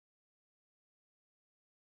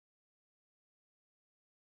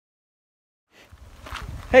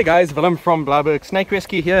Hey guys, Willem from Blauberg Snake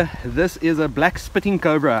Rescue here. This is a black spitting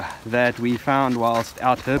cobra that we found whilst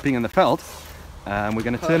out herping in the veld. We're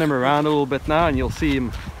going to turn him around a little bit now and you'll see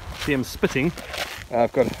him spitting.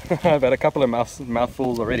 I've got about a couple of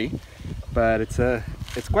mouthfuls already, but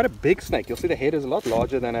it's quite a big snake. You'll see the head is a lot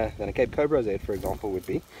larger than a Cape Cobra's head, for example, would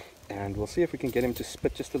be. And we'll see if we can get him to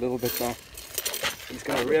spit just a little bit now. He's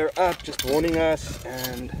going to rear up, just warning us,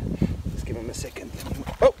 and just give him a second.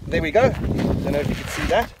 Oh, there we go. Don't know if you can see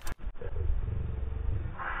that.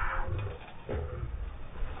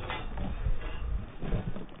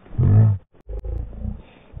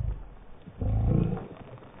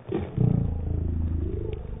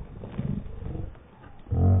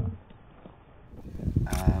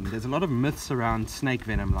 There's a lot of myths around snake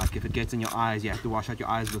venom, like if it gets in your eyes, you have to wash out your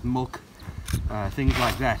eyes with milk, things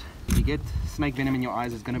like that. If you get snake venom in your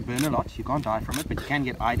eyes, it's going to burn a lot. You can't die from it, but you can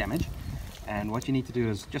get eye damage. And what you need to do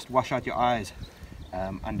is just wash out your eyes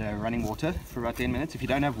under running water for about 10 minutes. If you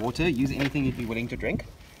don't have water, use anything you'd be willing to drink,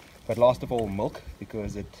 but last of all milk,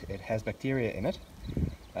 because it has bacteria in it.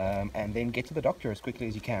 And then get to the doctor as quickly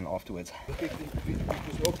as you can afterwards.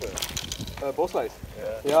 Bosluis?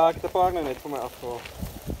 Ja, ek het 'n paar nou net vir my afgehaal.